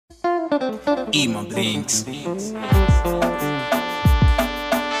Emmablinks.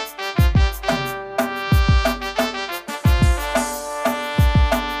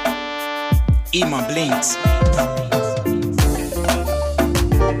 Emmablinks.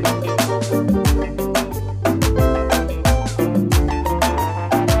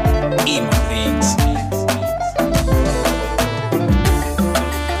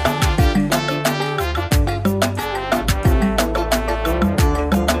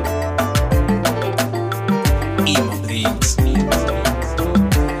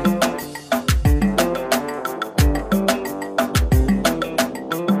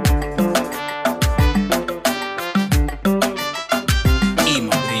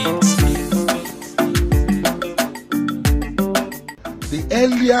 The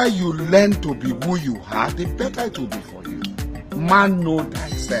earlier you learn to be who you are, the better it will be for you. Man, know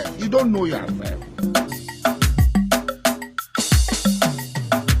thyself. You don't know yourself.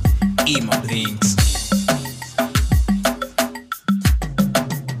 Emmablinkstv.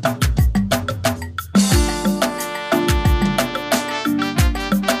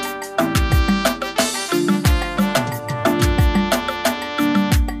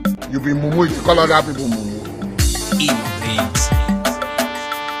 You be mumu if you call other people mumu. Emmablinkstv.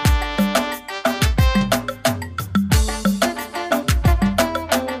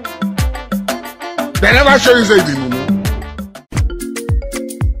 They never show you say you be mumu.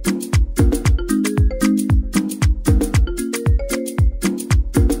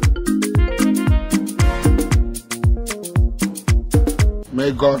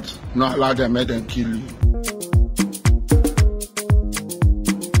 May God not allow them, make them kill you.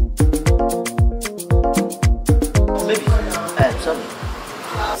 Maybe, sorry.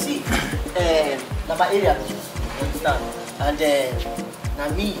 See, now my area, understand? And now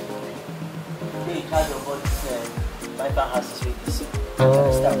me, they charge of all this bypass houses with this.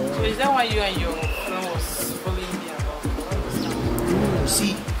 Understand? So is that why you and your friend was following me about?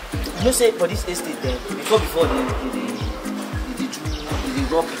 See, you know, say for this estate there, before they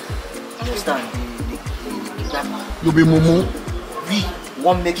rob it. Understand? They kidnapper. You be mumu. We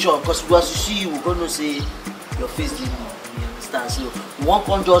want to make sure, because once you see, we're going to say your face didn't move. You understand? So we want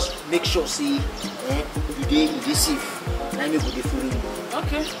to just make sure, say, you dey safe. And you go dey follow you.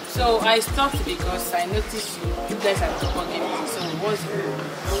 Okay, so I stopped because I noticed you guys are talking. So what's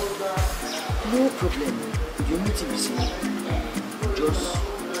no problem. The only thing is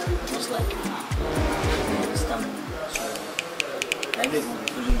just like you understand. So I know you go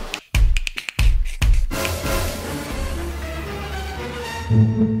dey follow you.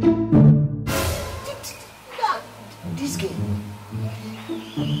 This game,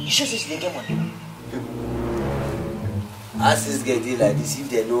 you sure say they get money? As this get deal like this, if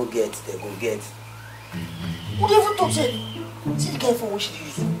they no get, they go get. Who dey even talk say? See the guy for what she dey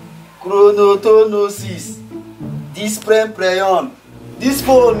use? Chronotonosis. This preyon. This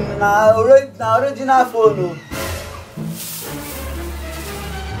phone na original phone.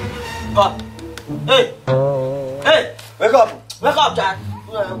 God. Hey! Hey! Wake up! Wake up, Jack!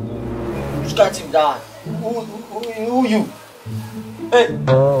 Who's got him down? Who you? Hey!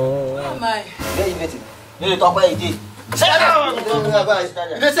 oh my? Where you meeting? You talk where you did. Say that!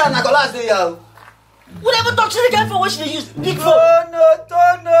 You dey say na Nicolas dey here. Who never talk to the guy for what she dey use? Big phone!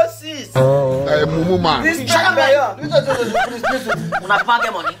 Chronotonosis. Mumu man. This Shut up, preyon. Please. Una papa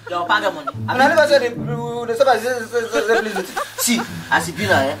get money. Your papa get money. I never said they please. See, as you be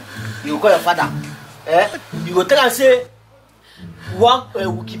now, you go call your father. You go tell am say, we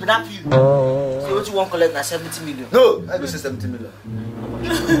kidnap you. So what you want collect na 70 million. No, I go say 70 million.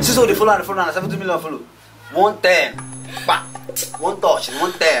 See so they follow and 70 million follow. 110. Bah. 1 touch,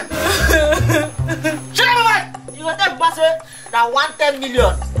 110. Shut up, man! You go tell me say na 110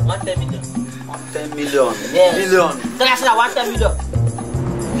 million. 110 million. 110 million. Yes. Million. Tell us say na 110 million.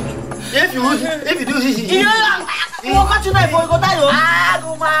 If you do You go catch you now, you go die, yo.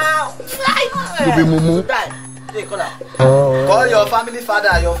 Go man. Fly. You be mumu. Die. Hey, call her. call your family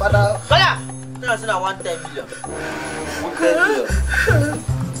father, your father. Call her. Tell us say na 110 million. 110 million.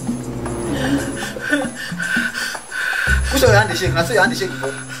 Push your hand to shake. I say your hand to shake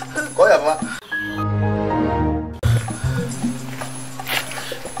before. Call your papa.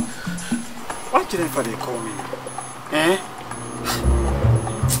 Why Jennifer they call me?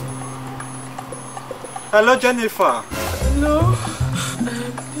 Hello, Jennifer. No.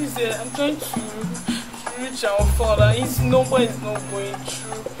 Please, I'm trying to reach our father. His number is not going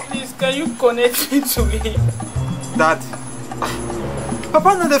through. Please, can you connect me to him? Daddy.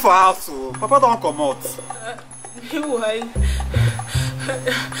 Papa not there for house, so Papa don't come out. Why?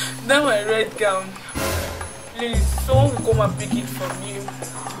 That my red gown. Please, someone will come and pick it from you.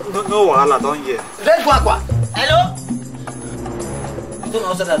 No wahala don hear. Let's go aqua. Hello? You don't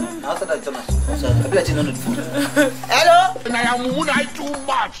answer that. Answer that, Thomas. I feel like you don't know the phone. Hello? And I am wounded too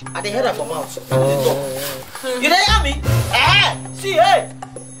much. I dey hear that from house. You dey hear me? See, hey.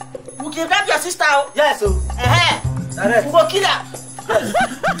 We kidnap your sister. Yes, so. We go kill her. Yes.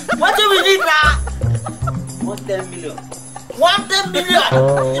 What do we need now? 110 million. 110 million?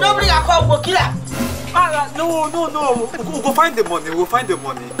 You don't bring her call, we go kill her. No. We'll go find the money. We'll find the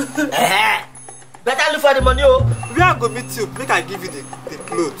money. Better look for the money, oh. Where I go meet you? Make I give you the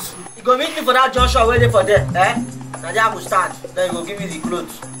clothes. You go meet me for that junction waiting for them, Now there I go stand. Then you go give me the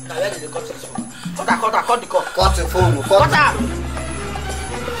clothes. Now where did they cut this phone? Cut the call. Cut the phone. Cut her.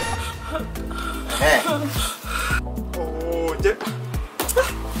 Oh, yeah.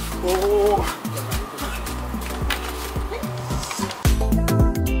 Oh.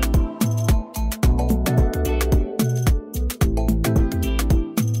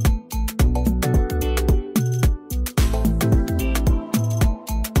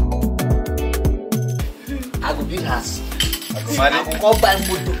 I go build house. I go come buy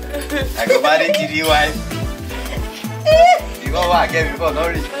motor. I go marry TV wife. You go what again before not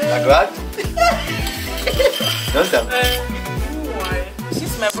rich. I go out. Don't tell me. Why?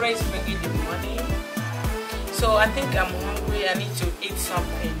 Since my brother is bringing the money, so I think I'm hungry. I need to eat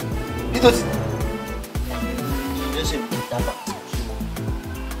something. You don't. You say Daba.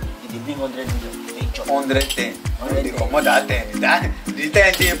 Did they bring 100 million? 110. They come out that 10. The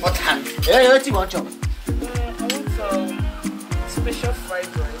 10 is important. Yeah, you think want chop? I want special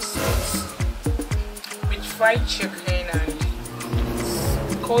fried rice with fried chicken and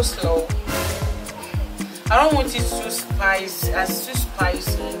coleslaw. I don't want it too spicy, and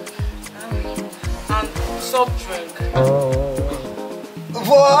soft drink.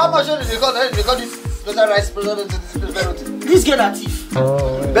 For how much do they got this special rice? This girl a thief.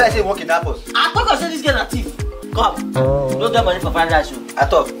 Better say one kidnappers. I thought I said this girl a thief. Come. Don't get money for fried rice. I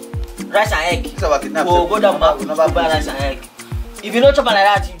thought. Rice and egg. It's about kidnappers. Go down back. Go buy rice and egg. If you don't chop like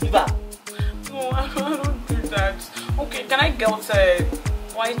that, you give her. No, I don't do that. Okay, can I get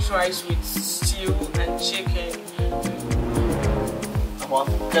white rice with stew and chicken? Come on.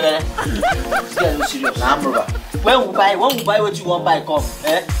 This girl no serious. Nah, brother. When we buy what you want buy come.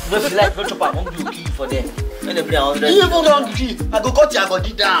 No feel like no chop am. Won't do kill for them. When they bring 100. You even don't kill. I go cut your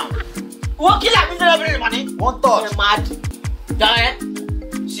body down. What kill am? You don't bring the money. One touch. You're mad.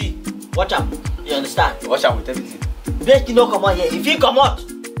 Down See, watch out. You understand? Watch out with everything. Make you no come out here. If you come out,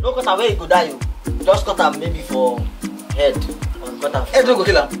 no cut away, you go die. You just cut am maybe for head. Or cut am. Head don't go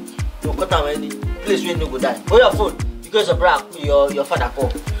kill him. No cut am any place where you no go die. Hold your phone because your father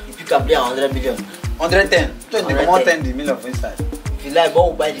call. If you can play 100 million. 110. 20. Come on, 10 the million for inside. If you like,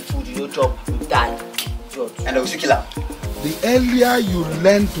 go buy the food. You don't chop, you die. And they will kill him. The earlier you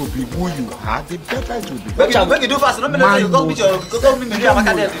learn to be who you are, the better it will be. Make you do fast. Don't you go meet your go meet me.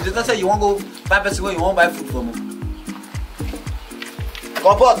 You don't say you want to go buy person where you want to buy food from.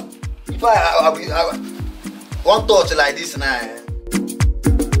 Comport. If I one touch like this now.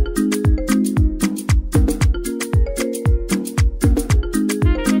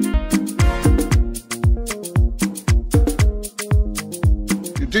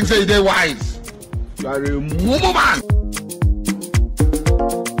 You think say they wise? You are a mumu man.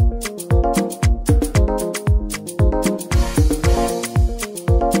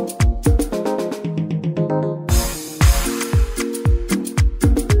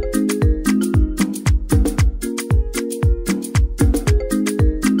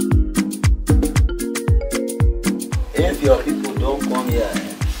 If your people don't come here,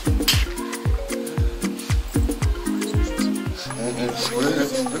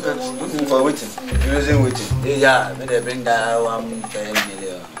 for waiting, using waiting. Yeah, when they bring that 110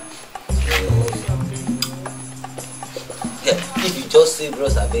 million. Yeah, if you just say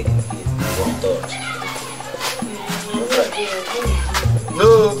bros are begging, one touch. No,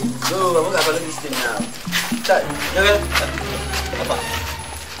 I'm not gonna this thing now.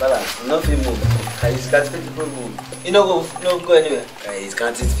 Baba, no fit move. He's can't fit people move. You no go anywhere. He's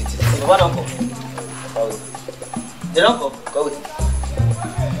can't fit it. What don't come? They don't come. Go with it.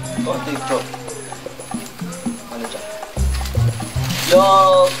 Go take job. Manager.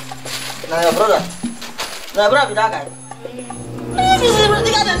 Now your brother be that guy. This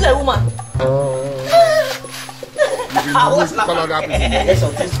guy is a woman. What's color that people? Yes,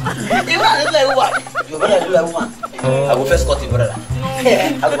 something. You want to like woman? Your brother do like woman. I will first cut him, brother.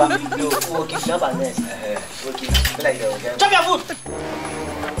 I go back. You will keep your balance. Chop your food.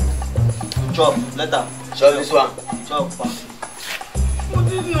 Chop. Let them. Chop this one. Chop. What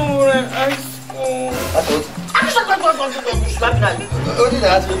did no ice cream? That's what. I'm just Only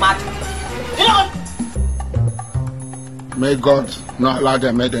that we mad. You know what? May God not allow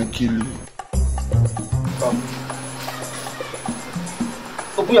them, make them kill you. Come.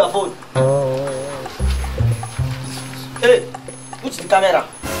 Open your phone. Hey, put the camera.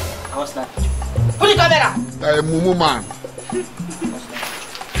 I want snap. Put the camera. Hey, Mumu man.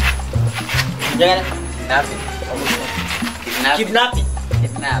 Jegede. Kidnapping.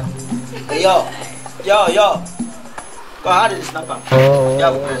 Kidnapping. Hey, yo. Go ahead and snap him.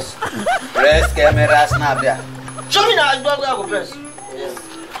 Yeah, press. Press camera snap, yeah. Show me now. Go press. Yes.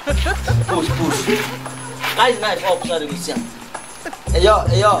 Push. Guys, knife up so they will see him. Hey, yo.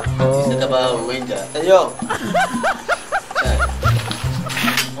 This is about Ranger. Hey, yo.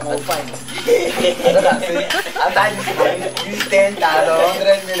 I'm all fine. I thought you spend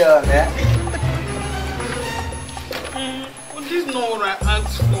 100 million, yeah? This is not what I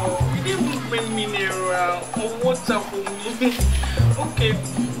asked for. You didn't even bring me near or water for me. Okay.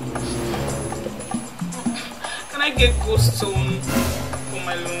 Can I get ghost stone for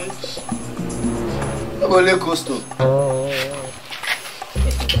my lunch? Only coastal.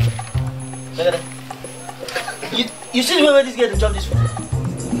 You see the way where this girl chop this food?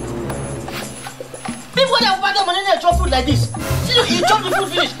 People that have bad money chop food like this. See, you chop the food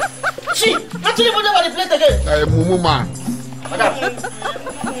finish. See, not to put them on the plate again. Hey, Mumu man. Madam.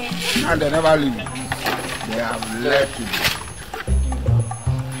 And they never leave. They have left you.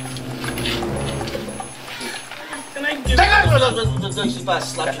 Can I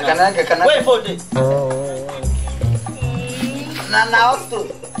get Can I? Wait for it. Now, also.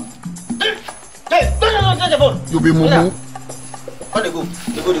 Hey, don't take the phone. You be Mumu. Where they go?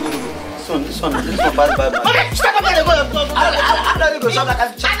 They go. This one, bye. Okay, stop up there, they go. I'm not going to shop like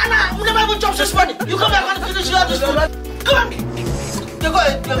I'm never even chop this money. You come back and finish your this food. Come on. You go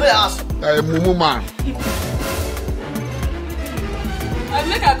to your house. Hey, Mumu man. I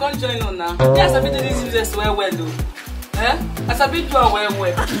make a come join on now. Yes, I be doing this business well, though. Eh? As I be doing well.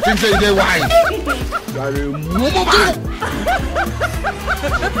 You think they wise? You are a Mumu man.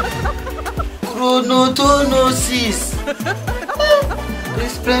 Chronotonosis.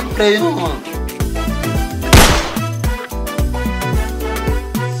 Please play on.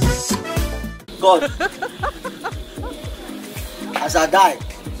 God, as I die,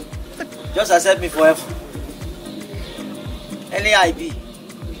 just accept me forever. Any I be,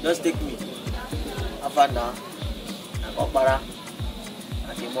 just take me. Afanda, Okpara,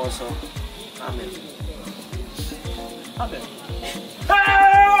 and Timoso. Amen.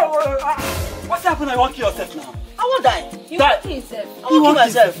 What's happening? I want to kill yourself now. I won't die. You want to kill yourself? I won't kill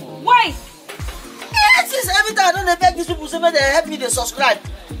myself. Why? Since every time I don't beg these people, say they help me, they subscribe.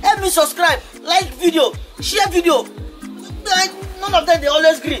 Help me subscribe, like video, share video. None of them they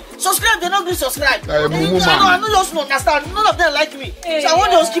always agree. Subscribe, they don't agree subscribe. I don't just understand. None of them like me. So I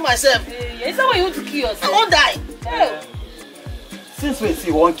want to just kill myself. Is that why you want to kill yourself? I won't die. Since we see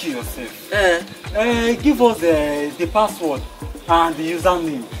you want to kill yourself, give us the password and the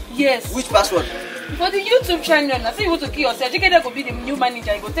username. Yes. Which password? For the YouTube channel, I say you want to kill yourself. Jegede will be the new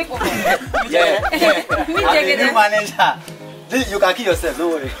manager. You go take over. Yeah. I'm the new manager. You can kill yourself,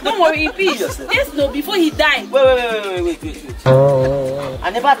 don't worry. Don't worry, in peace. Yes, no, before he died. Wait. I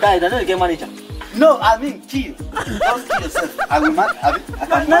never died, I don't get manager. No, I mean kill. Just kill yourself. I will now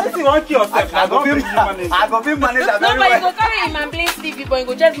if you want to kill yourself, I go be manager. No, but you go carry Emmablinkstv, but you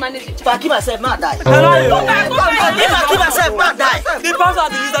go just manage it. If I kill myself, I die. If I kill myself, I die. The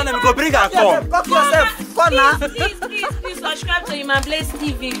password, the username, go bring her come. Go kill yourself. Come now. Please subscribe to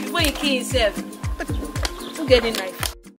Emmablinkstv before you kill yourself. Who get the knife?